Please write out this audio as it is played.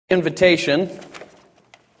Invitation.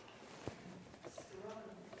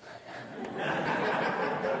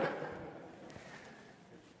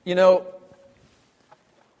 You know,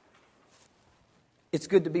 it's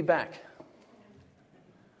good to be back.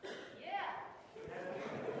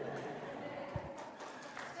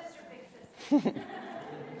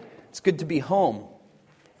 It's good to be home.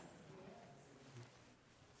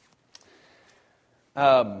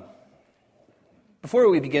 Before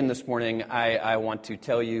we begin this morning, I want to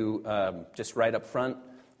tell you just right up front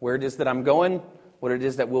where it is that I'm going, what it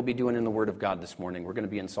is that we'll be doing in the Word of God this morning. We're going to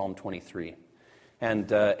be in Psalm 23.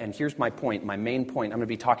 And here's my point, my main point. I'm going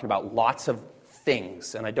to be talking about lots of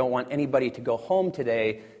things, and I don't want anybody to go home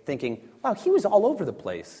today thinking, wow, he was all over the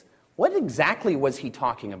place. What exactly was he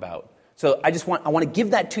talking about? So I want to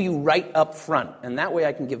give that to you right up front, and that way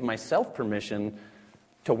I can give myself permission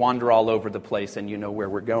to wander all over the place and you know where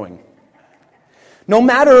we're going. No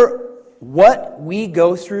matter what we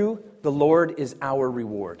go through, the Lord is our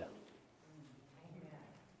reward.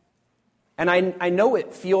 And I know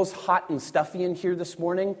it feels hot and stuffy in here this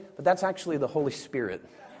morning, but that's actually the Holy Spirit.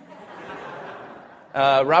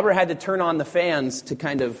 Robert had to turn on the fans to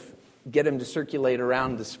kind of get him to circulate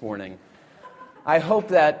around this morning. I hope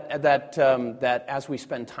that as we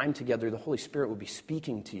spend time together, the Holy Spirit will be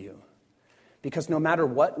speaking to you. Because no matter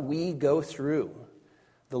what we go through,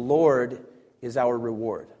 the Lord is our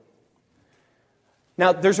reward.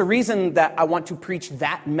 Now, there's a reason that I want to preach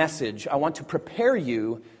that message. I want to prepare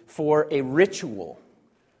you for a ritual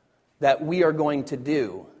that we are going to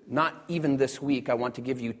do. Not even this week. I want to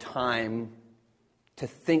give you time to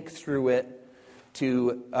think through it,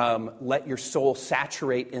 to let your soul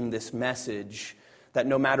saturate in this message, that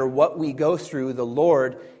no matter what we go through, the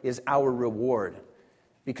Lord is our reward.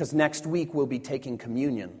 Because next week we'll be taking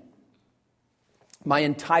communion. My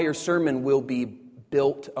entire sermon will be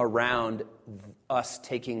built around us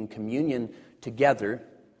taking communion together.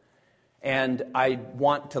 And I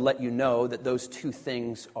want to let you know that those two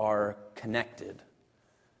things are connected.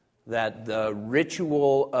 That the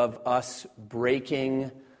ritual of us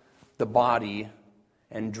breaking the body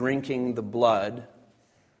and drinking the blood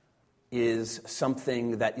is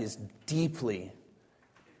something that is deeply,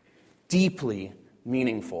 deeply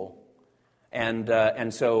meaningful.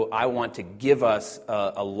 And so I want to give us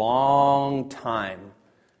a long time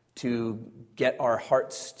to get our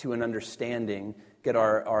hearts to an understanding, get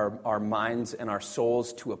our minds and our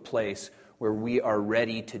souls to a place where we are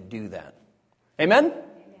ready to do that. Amen? Amen.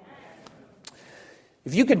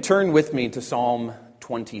 If you could turn with me to Psalm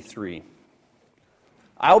 23.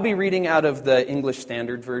 I'll be reading out of the English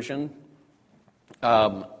Standard Version.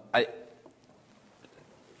 To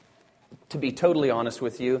be totally honest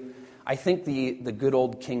with you, I think the good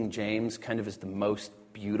old King James kind of is the most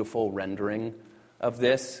beautiful rendering of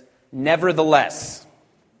this. Nevertheless,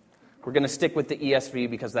 we're going to stick with the ESV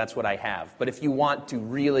because that's what I have. But if you want to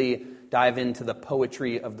really dive into the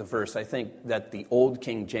poetry of the verse, I think that the old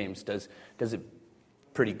King James does it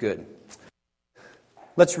pretty good.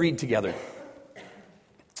 Let's read together.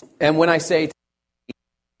 And when I say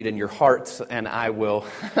read in your hearts, and I will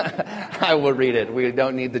read it. We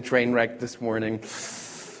don't need the train wreck this morning.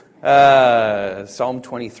 Psalm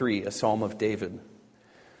 23, a psalm of David.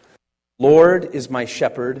 Lord is my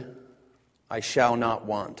shepherd, I shall not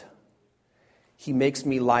want. He makes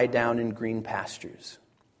me lie down in green pastures.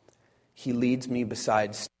 He leads me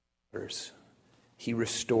beside still waters. He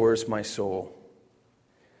restores my soul.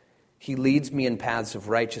 He leads me in paths of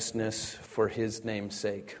righteousness for his name's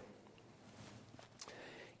sake.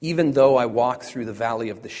 Even though I walk through the valley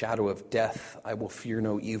of the shadow of death, I will fear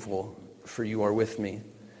no evil, for you are with me.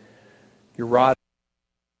 Your rod,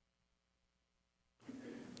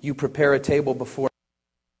 you prepare a table before me.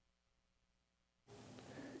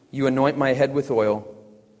 You anoint my head with oil,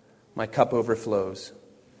 my cup overflows.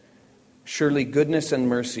 Surely goodness and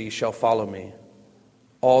mercy shall follow me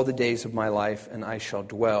all the days of my life, and I shall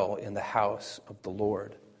dwell in the house of the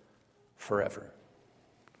Lord forever.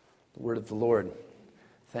 The word of the Lord.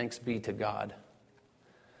 Thanks be to God.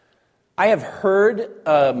 I have heard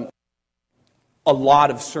a lot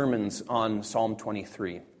of sermons on Psalm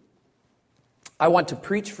 23. I want to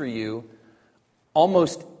preach for you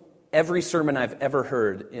almost every sermon I've ever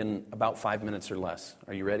heard in about 5 minutes or less.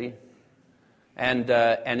 Are you ready? And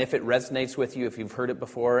if it resonates with you, if you've heard it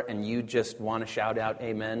before and you just want to shout out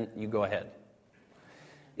amen, you go ahead.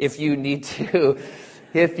 If you need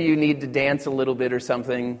to dance a little bit or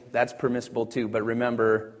something, that's permissible too. But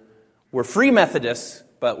remember, we're free Methodists,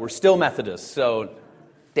 but we're still Methodists. So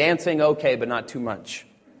dancing, okay, but not too much.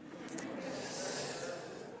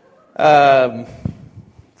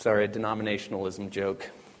 Sorry, a denominationalism joke.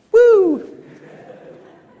 Woo!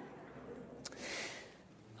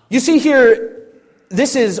 You see here,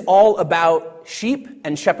 this is all about sheep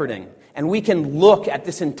and shepherding. And we can look at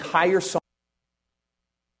this entire psalm.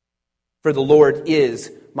 For the Lord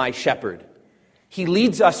is my shepherd. He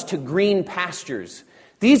leads us to green pastures.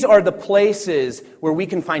 These are the places where we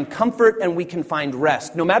can find comfort and we can find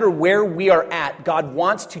rest. No matter where we are at, God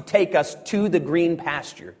wants to take us to the green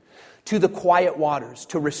pasture, to the quiet waters,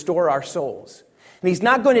 to restore our souls. And He's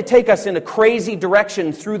not going to take us in a crazy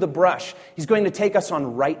direction through the brush. He's going to take us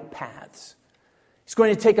on right paths. He's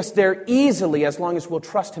going to take us there easily as long as we'll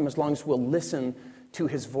trust Him, as long as we'll listen to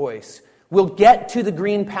His voice. We'll get to the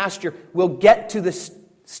green pasture. We'll get to the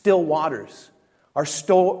still waters. Our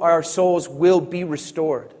souls will be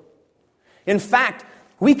restored. In fact,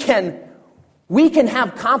 we can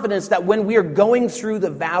have confidence that when we are going through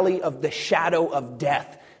the valley of the shadow of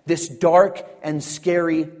death, this dark and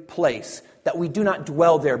scary place, that we do not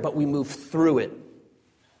dwell there, but we move through it.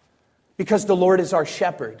 Because the Lord is our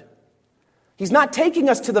shepherd. He's not taking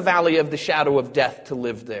us to the valley of the shadow of death to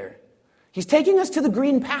live there. He's taking us to the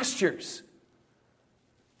green pastures.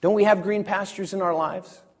 Don't we have green pastures in our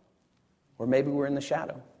lives? Or maybe we're in the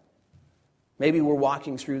shadow. Maybe we're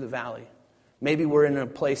walking through the valley. Maybe we're in a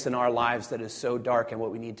place in our lives that is so dark, and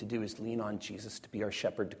what we need to do is lean on Jesus to be our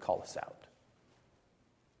shepherd to call us out.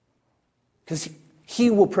 Because He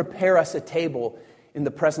will prepare us a table in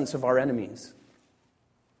the presence of our enemies.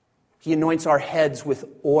 He anoints our heads with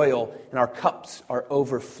oil, and our cups are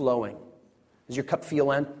overflowing. Does your cup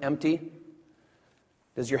feel empty?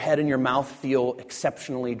 Does your head and your mouth feel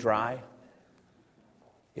exceptionally dry?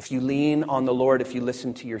 If you lean on the Lord, if you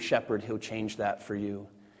listen to your shepherd, He'll change that for you.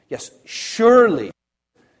 Yes, surely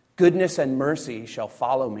goodness and mercy shall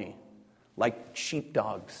follow me like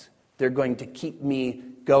sheepdogs. They're going to keep me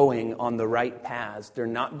going on the right paths. They're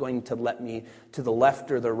not going to let me to the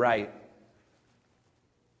left or the right.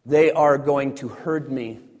 They are going to herd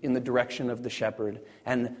me in the direction of the shepherd.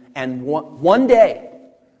 And one day,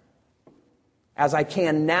 as I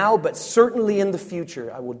can now, but certainly in the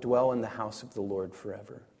future, I will dwell in the house of the Lord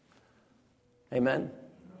forever. Amen?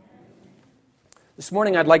 This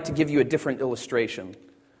morning I'd like to give you a different illustration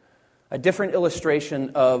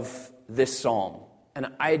of this psalm. And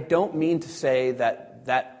I don't mean to say that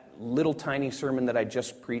that little tiny sermon that I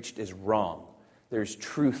just preached is wrong. There's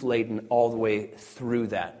truth laden all the way through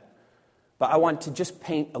that. But I want to just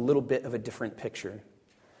paint a little bit of a different picture.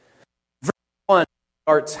 Verse 1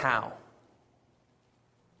 starts how?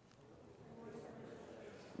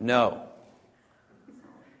 No.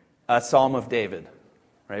 A Psalm of David.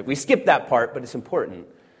 Right? We skipped that part, but it's important.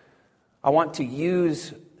 I want to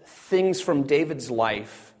use things from David's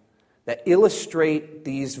life that illustrate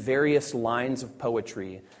these various lines of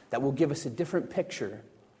poetry that will give us a different picture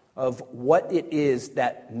of what it is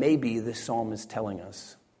that maybe this psalm is telling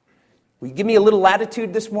us. Will you give me a little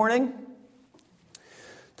latitude this morning?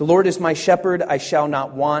 The Lord is my shepherd, I shall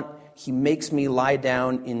not want. He makes me lie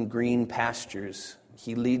down in green pastures.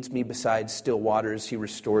 He leads me beside still waters. He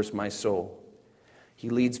restores my soul. He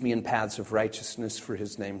leads me in paths of righteousness for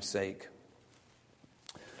His name's sake.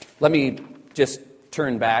 Let me just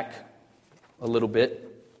turn back a little bit.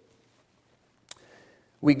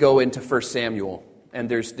 We go into 1 Samuel, and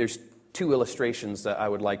there's two illustrations that I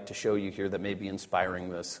would like to show you here that may be inspiring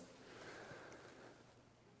this.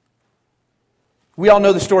 We all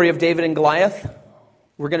know the story of David and Goliath.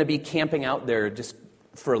 We're going to be camping out there just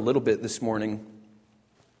for a little bit this morning.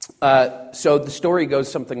 So the story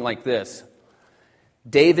goes something like this.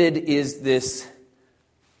 David is this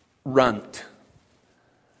runt.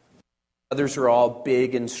 Others are all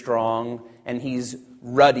big and strong, and he's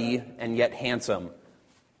ruddy and yet handsome.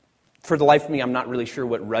 For the life of me, I'm not really sure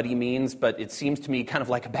what ruddy means, but it seems to me kind of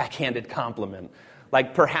like a backhanded compliment.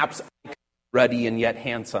 Like perhaps ruddy and yet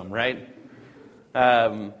handsome, right?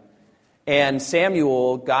 And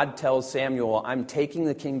Samuel, God tells Samuel, I'm taking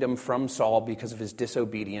the kingdom from Saul because of his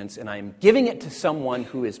disobedience, and I'm giving it to someone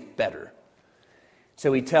who is better.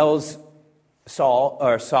 So he tells Samuel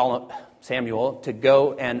to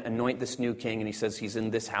go and anoint this new king, and he says he's in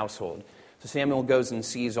this household. So Samuel goes and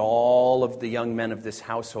sees all of the young men of this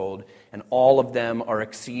household, and all of them are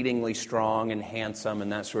exceedingly strong and handsome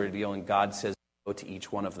and that sort of deal, and God says go to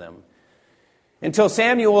each one of them. Until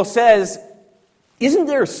Samuel says, isn't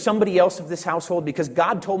there somebody else of this household? Because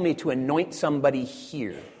God told me to anoint somebody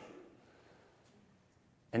here.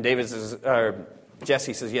 And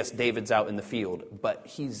Jesse says, yes, David's out in the field, but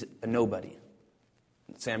he's a nobody.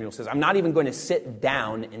 Samuel says, I'm not even going to sit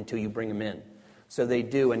down until you bring him in. So they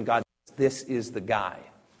do, and God says, this is the guy.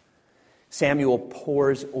 Samuel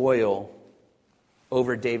pours oil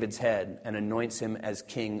over David's head and anoints him as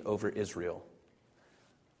king over Israel.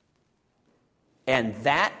 And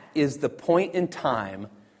that is the point in time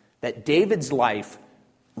that David's life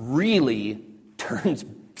really turns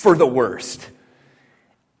for the worst.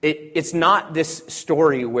 It's not this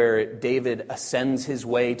story where David ascends his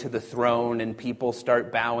way to the throne and people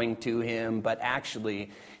start bowing to him, but actually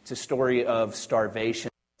it's a story of starvation,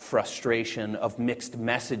 frustration, of mixed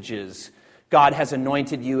messages. God has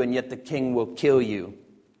anointed you and yet the king will kill you.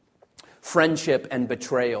 Friendship and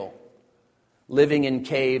betrayal. Living in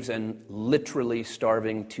caves and literally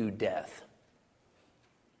starving to death.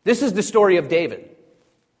 This is the story of David.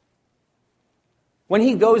 When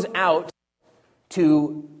he goes out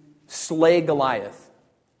to slay Goliath,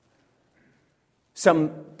 some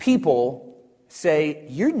people say,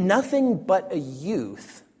 "You're nothing but a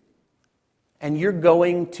youth, and you're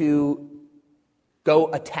going to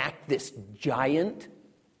go attack this giant?"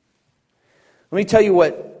 Let me tell you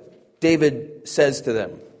what David says to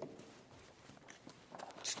them.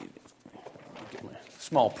 Excuse me. Get my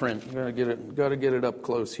small print. Got to get it up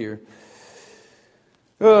close here.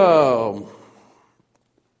 Oh.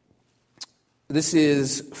 This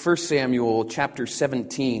is 1 Samuel chapter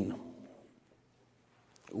 17.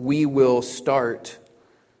 We will start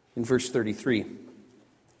in verse 33.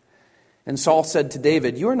 And Saul said to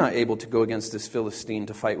David, "You are not able to go against this Philistine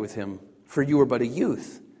to fight with him, for you are but a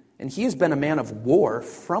youth, and he has been a man of war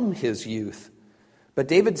from his youth." But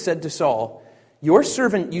David said to Saul, "Your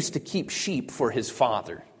servant used to keep sheep for his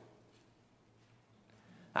father."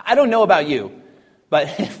 I don't know about you, but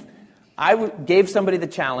if I gave somebody the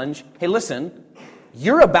challenge, "Hey, listen,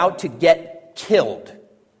 you're about to get killed."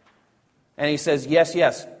 And he says,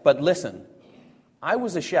 yes, but listen, I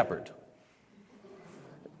was a shepherd.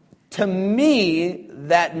 To me,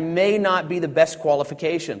 that may not be the best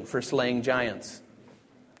qualification for slaying giants.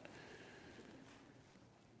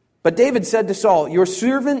 But David said to Saul, "Your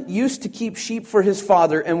servant used to keep sheep for his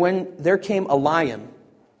father, and when there came a lion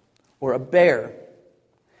or a bear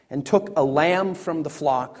and took a lamb from the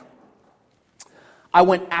flock, I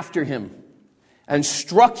went after him and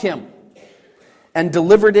struck him and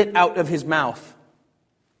delivered it out of his mouth.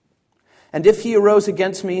 And if he arose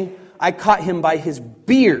against me, I caught him by his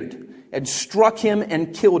beard and struck him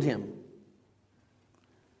and killed him.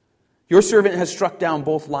 Your servant has struck down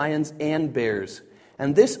both lions and bears,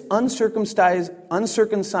 and this uncircumcised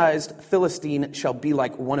Philistine shall be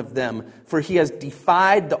like one of them, for he has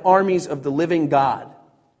defied the armies of the living God."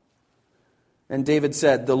 And David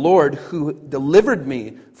said, "The Lord who delivered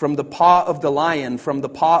me from the paw of the lion, from the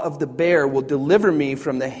paw of the bear, will deliver me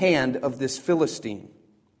from the hand of this Philistine."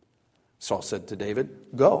 Saul said to David,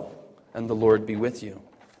 "Go, and the Lord be with you."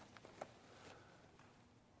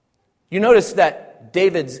 You notice that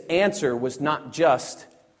David's answer was not just,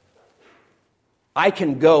 "I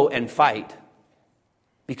can go and fight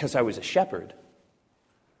because I was a shepherd.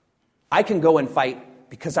 I can go and fight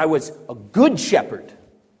because I was a good shepherd.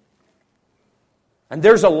 And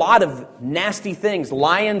there's a lot of nasty things,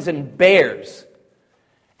 lions and bears."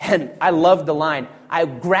 And I love the line, "I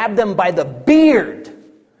grab them by the beard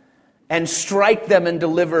and strike them and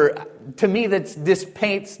deliver." To me, this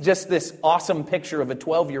paints just this awesome picture of a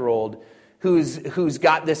 12-year-old who's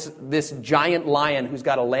got this giant lion who's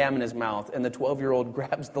got a lamb in his mouth. And the 12-year-old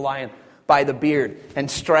grabs the lion by the beard and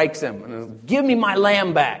strikes him. And says, "Give me my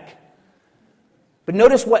lamb back." But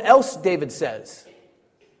notice what else David says.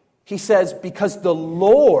 He says, "Because the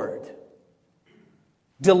Lord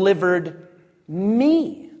delivered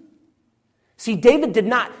me." See, David did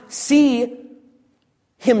not see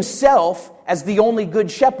himself as the only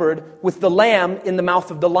good shepherd with the lamb in the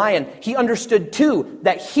mouth of the lion. He understood, too,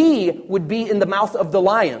 that he would be in the mouth of the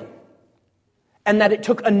lion, and that it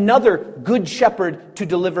took another good shepherd to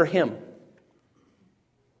deliver him.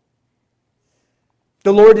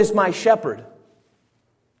 The Lord is my shepherd.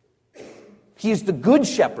 He is the good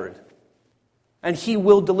shepherd, and he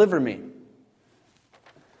will deliver me.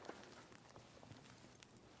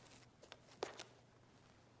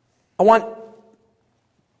 I want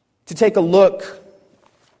to take a look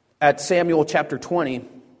at Samuel chapter 20,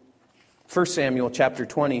 1 Samuel chapter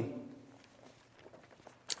 20.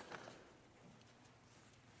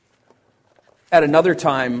 At another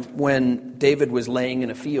time when David was laying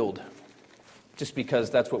in a field, just because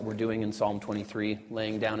that's what we're doing in Psalm 23,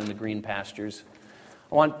 laying down in the green pastures.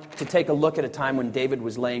 I want to take a look at a time when David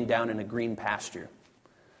was laying down in a green pasture,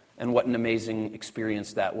 and what an amazing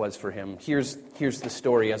experience that was for him. Here's the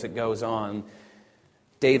story as it goes on.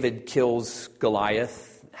 David kills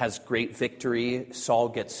Goliath, has great victory. Saul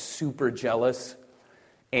gets super jealous,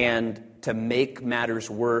 and to make matters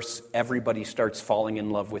worse, everybody starts falling in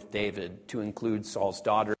love with David, to include Saul's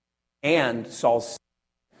daughter and Saul's son.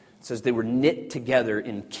 It says they were knit together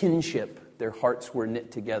in kinship. Their hearts were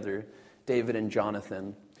knit together, David and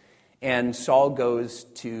Jonathan. And Saul goes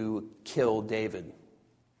to kill David.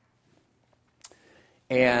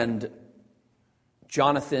 And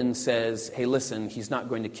Jonathan says, hey, listen, he's not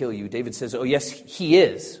going to kill you. David says, oh, yes, he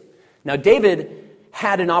is. Now, David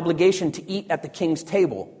had an obligation to eat at the king's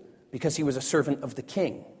table because he was a servant of the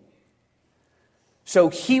king. So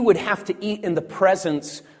he would have to eat in the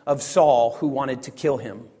presence of Saul, who wanted to kill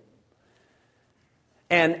him.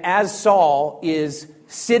 And as Saul is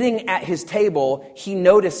sitting at his table, he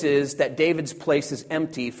notices that David's place is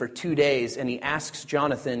empty for 2 days, and he asks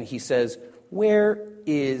Jonathan, he says, where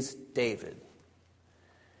is David?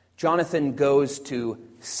 Jonathan goes to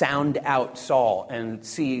sound out Saul and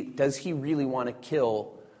see, does he really want to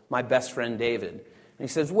kill my best friend David? And he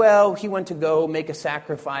says, well, he went to go make a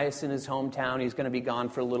sacrifice in his hometown. He's going to be gone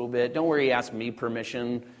for a little bit. Don't worry, he asked me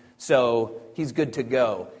permission, so he's good to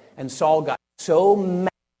go. And Saul got so mad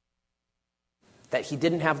that he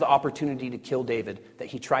didn't have the opportunity to kill David, that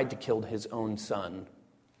he tried to kill his own son.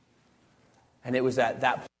 And it was at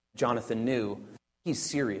that point Jonathan knew he's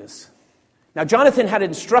serious. Now, Jonathan had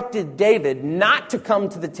instructed David not to come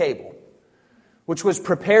to the table, which was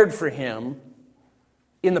prepared for him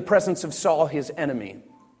in the presence of Saul, his enemy,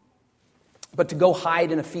 but to go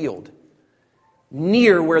hide in a field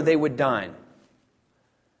near where they would dine.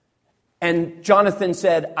 And Jonathan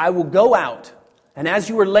said, I will go out, and as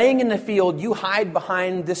you are laying in the field, you hide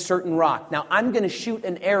behind this certain rock. Now, I'm going to shoot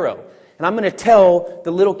an arrow, and I'm going to tell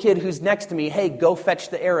the little kid who's next to me, hey, go fetch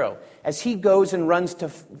the arrow. As he goes and runs to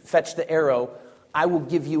fetch the arrow, I will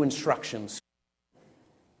give you instructions.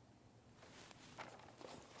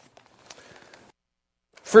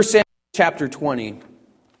 1 Samuel chapter 20,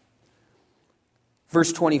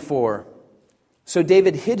 verse 24. So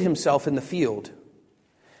David hid himself in the field.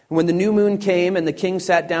 And when the new moon came and the king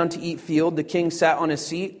sat down to eat field, the king sat on his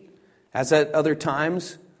seat, as at other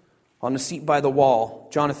times, on a seat by the wall.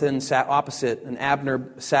 Jonathan sat opposite, and Abner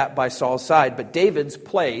sat by Saul's side. But David's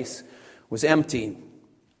place was empty.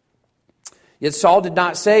 Yet Saul did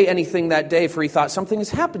not say anything that day, for he thought, something has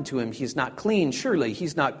happened to him. He's not clean. Surely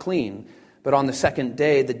he's not clean. But on the second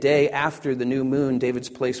day, the day after the new moon, David's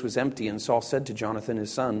place was empty. And Saul said to Jonathan,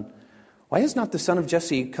 his son, why has not the son of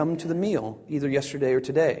Jesse come to the meal, either yesterday or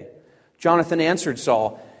today? Jonathan answered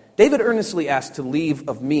Saul, David earnestly asked to leave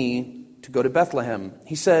of me to go to Bethlehem.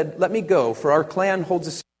 He said, let me go, for our clan holds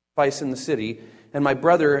a sacrifice in the city, and my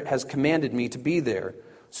brother has commanded me to be there.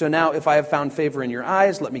 So now, if I have found favor in your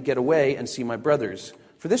eyes, let me get away and see my brothers.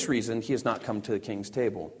 For this reason, he has not come to the king's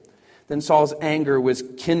table. Then Saul's anger was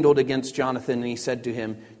kindled against Jonathan, and he said to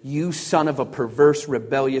him, you son of a perverse,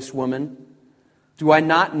 rebellious woman, do I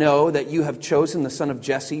not know that you have chosen the son of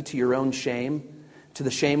Jesse to your own shame, to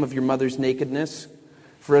the shame of your mother's nakedness?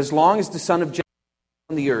 For as long as the son of Jesse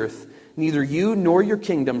is on the earth, neither you nor your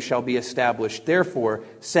kingdom shall be established. Therefore,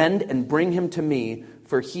 send and bring him to me,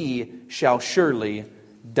 for he shall surely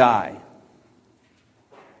die.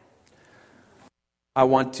 I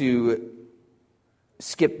want to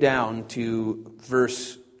skip down to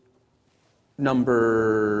verse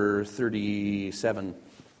number 37,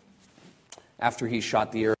 after he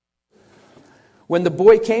shot the arrow. When the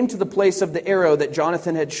boy came to the place of the arrow that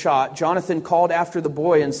Jonathan had shot, Jonathan called after the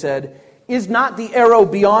boy and said, is not the arrow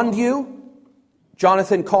beyond you?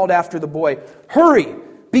 Jonathan called after the boy, hurry,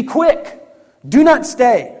 be quick, do not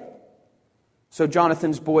stay. So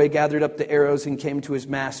Jonathan's boy gathered up the arrows and came to his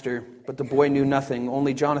master, but the boy knew nothing.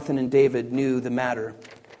 Only Jonathan and David knew the matter.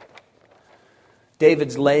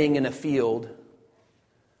 David's laying in a field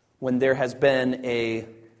when there has been a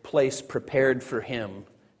place prepared for him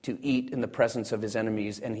to eat in the presence of his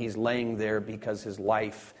enemies, and he's laying there because his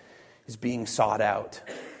life is being sought out.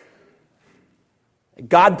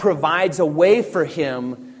 God provides a way for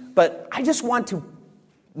him, but I just want to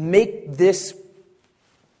make this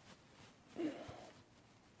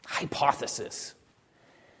hypothesis.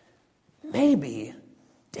 Maybe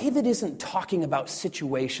David isn't talking about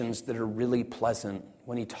situations that are really pleasant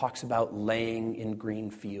when he talks about laying in green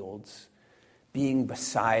fields, being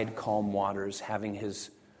beside calm waters, having his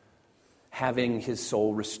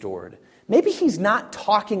soul restored. Maybe he's not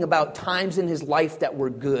talking about times in his life that were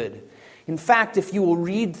good. In fact, if you will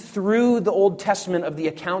read through the Old Testament of the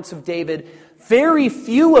accounts of David, very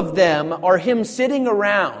few of them are him sitting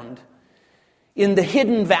around in the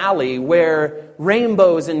hidden valley where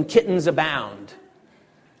rainbows and kittens abound.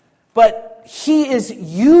 But he is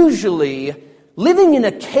usually living in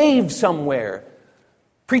a cave somewhere,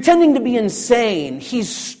 pretending to be insane.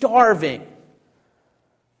 He's starving.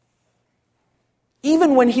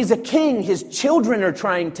 Even when he's a king, his children are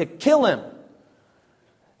trying to kill him.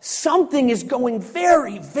 something is going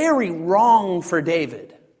very, very wrong for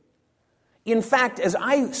David. In fact, as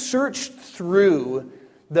I searched through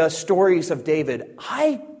the stories of David,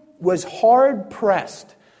 I was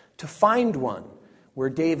hard-pressed to find one where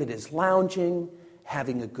David is lounging,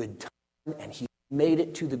 having a good time, and he made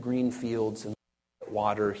it to the green fields and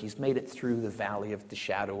water. He's made it through the valley of the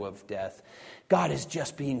shadow of death. God is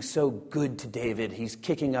just being so good to David. He's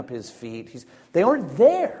kicking up his feet. They aren't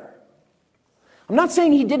there. I'm not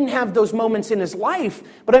saying he didn't have those moments in his life,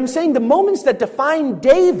 but I'm saying the moments that define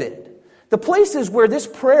David, the places where this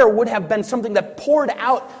prayer would have been something that poured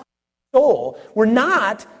out his soul, were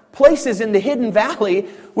not places in the hidden valley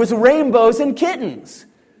with rainbows and kittens.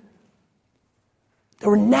 They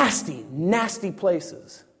were nasty, nasty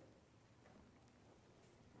places.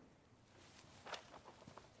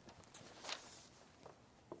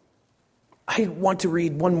 I want to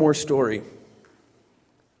read one more story.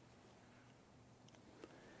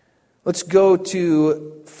 Let's go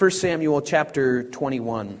to 1 Samuel chapter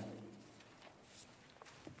 21.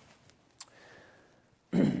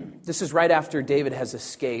 This is right after David has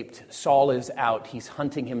escaped. Saul is out. He's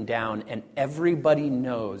hunting him down. And everybody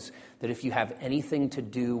knows that if you have anything to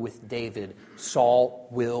do with David, Saul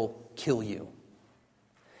will kill you.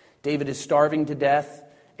 David is starving to death,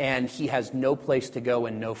 and he has no place to go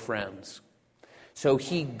and no friends. So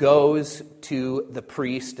he goes to the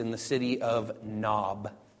priest in the city of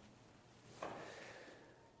Nob.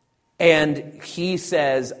 And he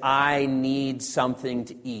says, I need something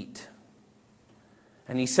to eat.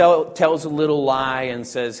 And he tells a little lie and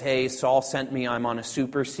says, hey, Saul sent me. I'm on a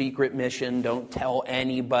super secret mission. Don't tell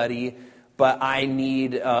anybody. But I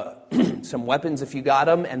need some weapons if you got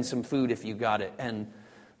them and some food if you got it. And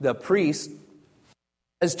the priest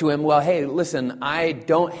says to him, well, hey, listen, I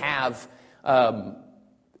don't have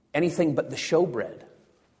anything but the showbread.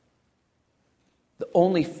 The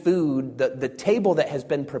only food, the table that has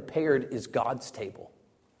been prepared is God's table.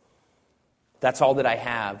 That's all that I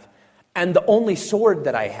have. And the only sword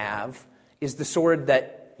that I have is the sword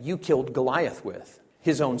that you killed Goliath with,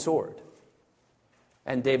 his own sword.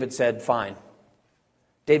 And David said, fine.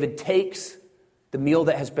 David takes the meal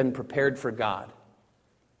that has been prepared for God.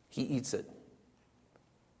 He eats it.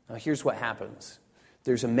 Now here's what happens.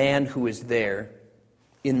 There's a man who is there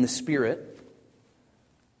in the spirit,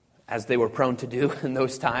 as they were prone to do in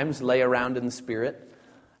those times, lay around in the spirit.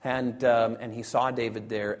 And he saw David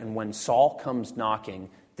there. And when Saul comes knocking,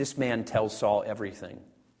 this man tells Saul everything.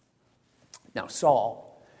 Now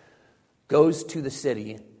Saul goes to the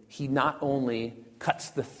city. He not only cuts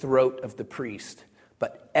the throat of the priest,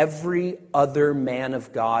 but every other man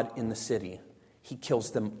of God in the city. He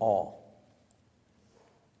kills them all.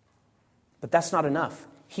 But that's not enough.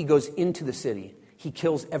 He goes into the city. He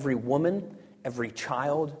kills every woman, every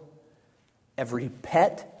child, every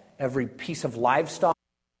pet, every piece of livestock,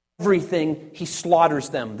 everything. He slaughters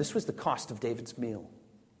them. This was the cost of David's meal.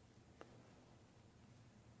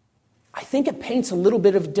 I think it paints a little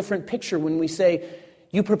bit of a different picture when we say,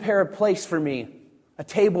 you prepare a place for me, a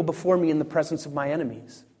table before me in the presence of my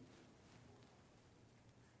enemies.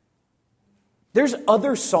 There's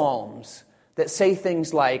other psalms that say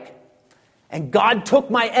things like, and God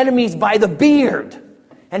took my enemies by the beard,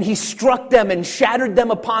 and he struck them and shattered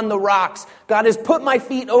them upon the rocks. God has put my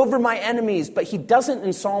feet over my enemies, but he doesn't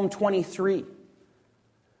in Psalm 23.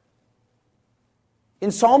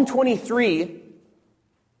 In Psalm 23,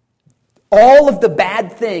 all of the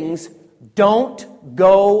bad things don't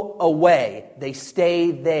go away. They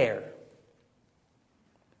stay there.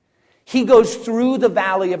 He goes through the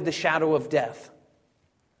valley of the shadow of death.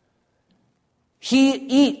 He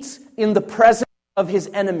eats in the presence of his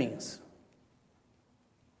enemies.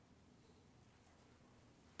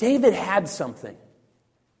 David had something.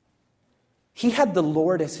 He had the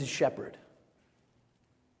Lord as his shepherd.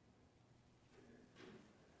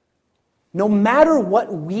 No matter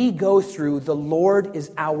what we go through, the Lord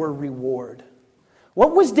is our reward.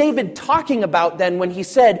 What was David talking about then when he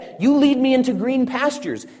said, you lead me into green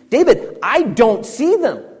pastures? David, I don't see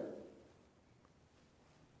them.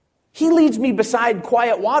 He leads me beside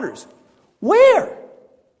quiet waters. Where?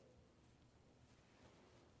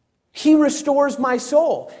 He restores my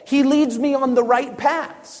soul. He leads me on the right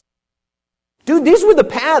paths. Dude, these were the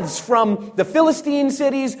paths from the Philistine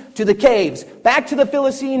cities to the caves, back to the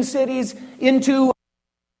Philistine cities, into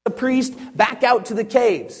the priest, back out to the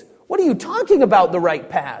caves. What are you talking about, the right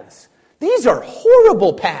paths? These are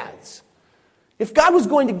horrible paths. If God was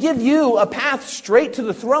going to give you a path straight to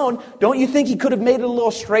the throne, don't you think he could have made it a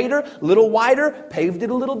little straighter, a little wider, paved it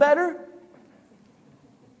a little better?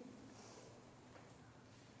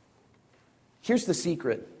 Here's the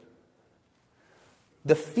secret.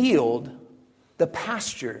 The field, the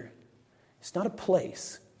pasture, is not a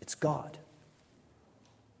place, it's God.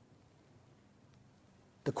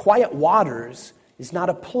 The quiet waters is not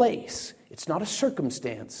a place, it's not a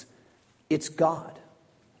circumstance, it's God.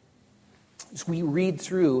 As we read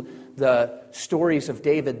through the stories of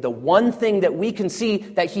David, the one thing that we can see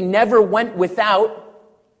that he never went without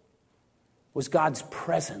was God's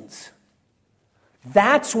presence.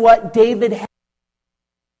 That's what David had.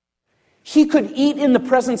 He could eat in the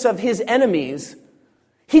presence of his enemies.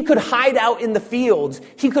 He could hide out in the fields.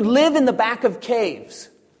 He could live in the back of caves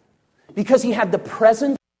because he had the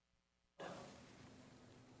presence.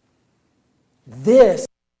 This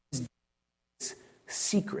is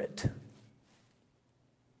secret.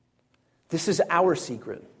 This is our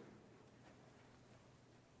secret.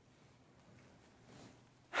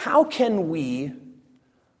 How can we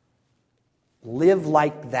live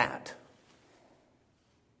like that?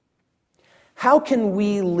 How can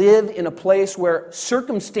we live in a place where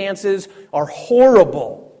circumstances are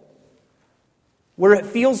horrible? Where it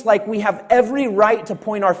feels like we have every right to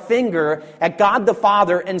point our finger at God the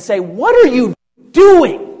Father and say, "What are you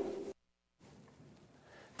doing?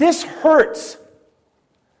 This hurts.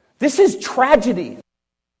 This is tragedy.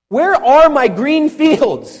 Where are my green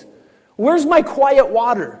fields? Where's my quiet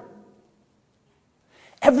water?"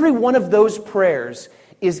 Every one of those prayers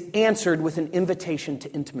is answered with an invitation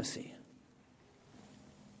to intimacy.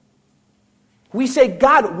 We say,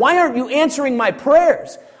 "God, why aren't you answering my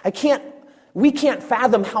prayers?" We can't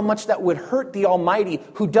fathom how much that would hurt the Almighty,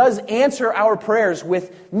 who does answer our prayers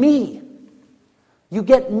with me. You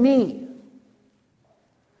get me.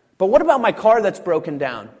 But what about my car that's broken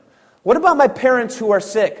down? What about my parents who are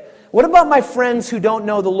sick? What about my friends who don't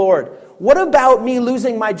know the Lord? What about me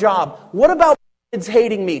losing my job? What about kids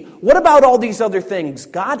hating me? What about all these other things?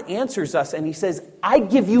 God answers us and He says, "I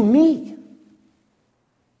give you me.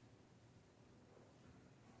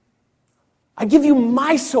 I give you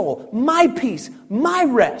my soul, my peace, my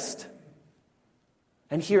rest."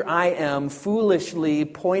 And here I am foolishly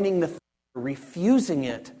pointing the finger, refusing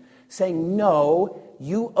it, saying, "No,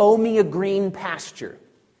 you owe me a green pasture.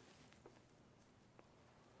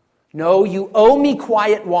 No, you owe me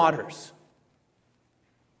quiet waters."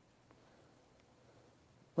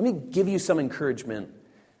 Let me give you some encouragement.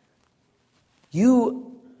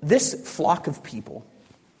 This flock of people,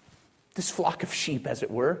 this flock of sheep, as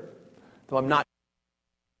it were, though I'm not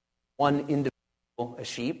one individual a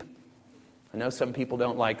sheep. I know some people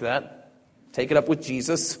don't like that. Take it up with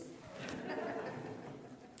Jesus.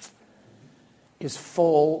 Is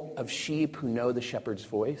full of sheep who know the shepherd's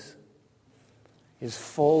voice. Is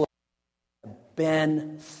full of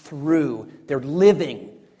been through. They're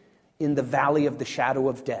living in the valley of the shadow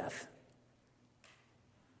of death.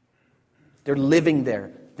 They're living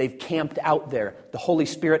there. They've camped out there. The Holy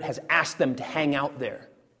Spirit has asked them to hang out there.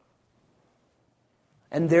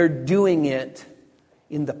 And they're doing it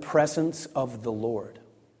in the presence of the Lord.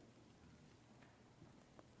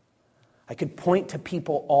 I could point to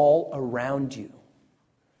people all around you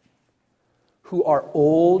who are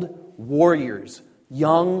old warriors,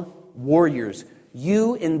 young warriors.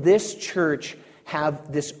 You in this church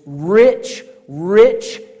have this rich,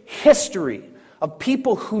 rich history of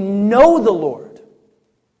people who know the Lord,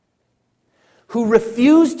 who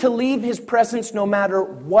refuse to leave His presence no matter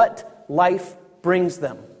what life brings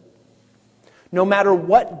them. No matter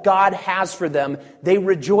what God has for them, they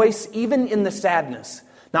rejoice even in the sadness.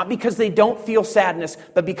 Not because they don't feel sadness,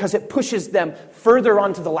 but because it pushes them further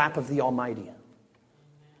onto the lap of the Almighty.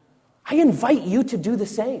 I invite you to do the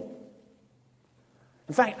same.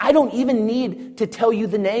 In fact, I don't even need to tell you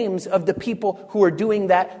the names of the people who are doing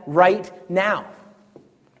that right now.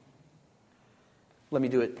 Let me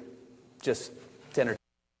do it just to entertain,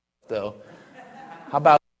 though. How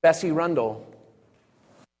about Bessie Rundle?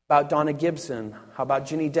 How about Donna Gibson? How about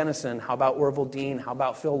Ginny Dennison? How about Orville Dean? How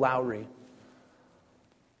about Phil Lowry?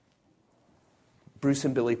 Bruce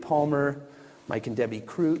and Billy Palmer, Mike and Debbie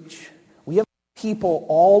Crouch. We have people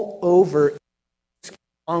all over this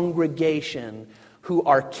congregation who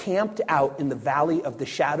are camped out in the valley of the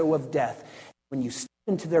shadow of death. When you step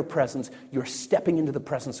into their presence, you're stepping into the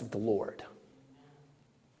presence of the Lord.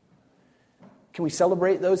 Can we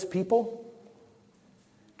celebrate those people?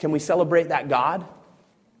 Can we celebrate that God?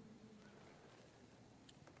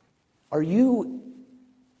 Are you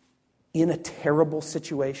in a terrible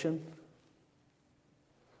situation?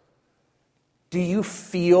 Do you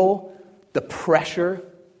feel the pressure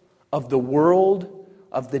of the world,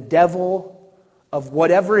 of the devil, of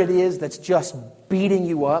whatever it is that's just beating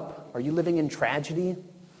you up? Are you living in tragedy?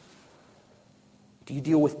 Do you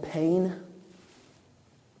deal with pain?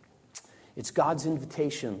 It's God's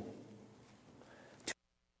invitation to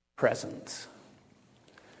presence,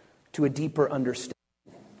 to a deeper understanding.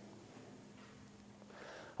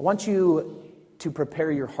 I want you to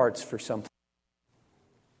prepare your hearts for something.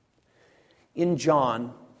 In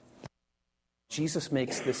John, Jesus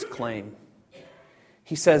makes this claim.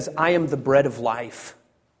 He says, I am the bread of life,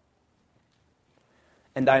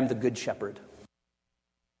 and I am the good shepherd.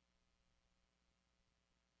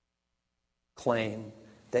 Claim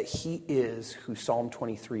that he is who Psalm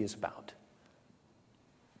 23 is about.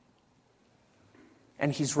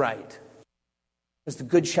 And he's right. As the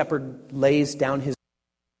good shepherd lays down his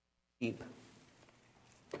sheep.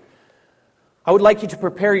 I would like you to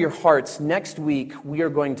prepare your hearts. Next week, we are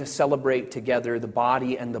going to celebrate together the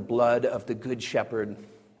body and the blood of the Good Shepherd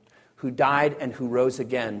who died and who rose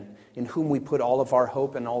again, in whom we put all of our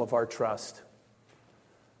hope and all of our trust.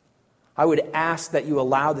 I would ask that you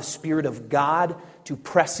allow the Spirit of God to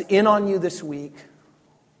press in on you this week,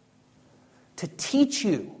 to teach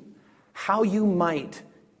you how you might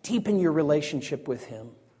deepen your relationship with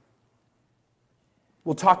Him.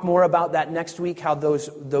 We'll talk more about that next week, how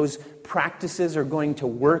those practices are going to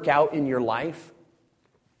work out in your life.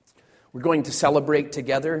 We're going to celebrate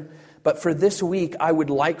together. But for this week, I would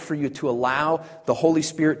like for you to allow the Holy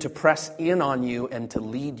Spirit to press in on you and to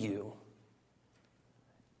lead you.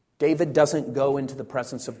 David doesn't go into the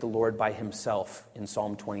presence of the Lord by himself in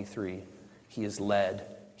Psalm 23. He is led.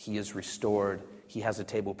 He is restored. He has a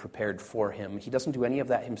table prepared for him. He doesn't do any of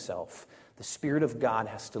that himself. The Spirit of God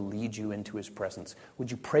has to lead you into His presence. Would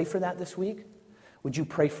you pray for that this week? Would you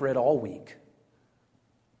pray for it all week?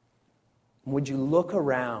 Would you look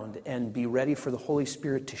around and be ready for the Holy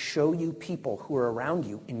Spirit to show you people who are around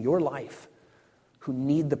you in your life who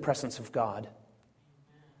need the presence of God?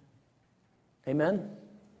 Amen?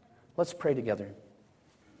 Let's pray together.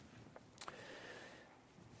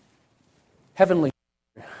 Heavenly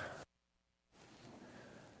Father,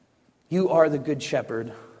 you are the Good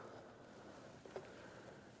Shepherd.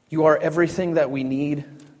 You are everything that we need.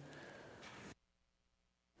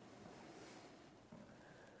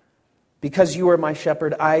 Because you are my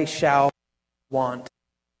shepherd, I shall want.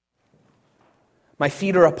 My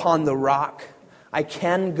feet are upon the rock. I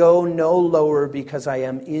can go no lower because I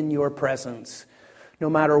am in your presence. No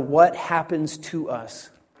matter what happens to us,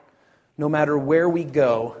 no matter where we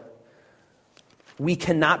go, we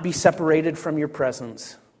cannot be separated from your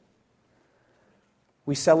presence.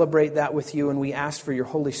 We celebrate that with you, and we ask for your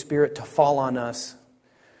Holy Spirit to fall on us.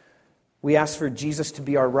 We ask for Jesus to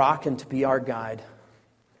be our rock and to be our guide.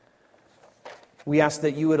 We ask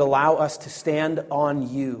that you would allow us to stand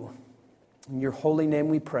on you. In your holy name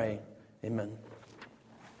we pray. Amen.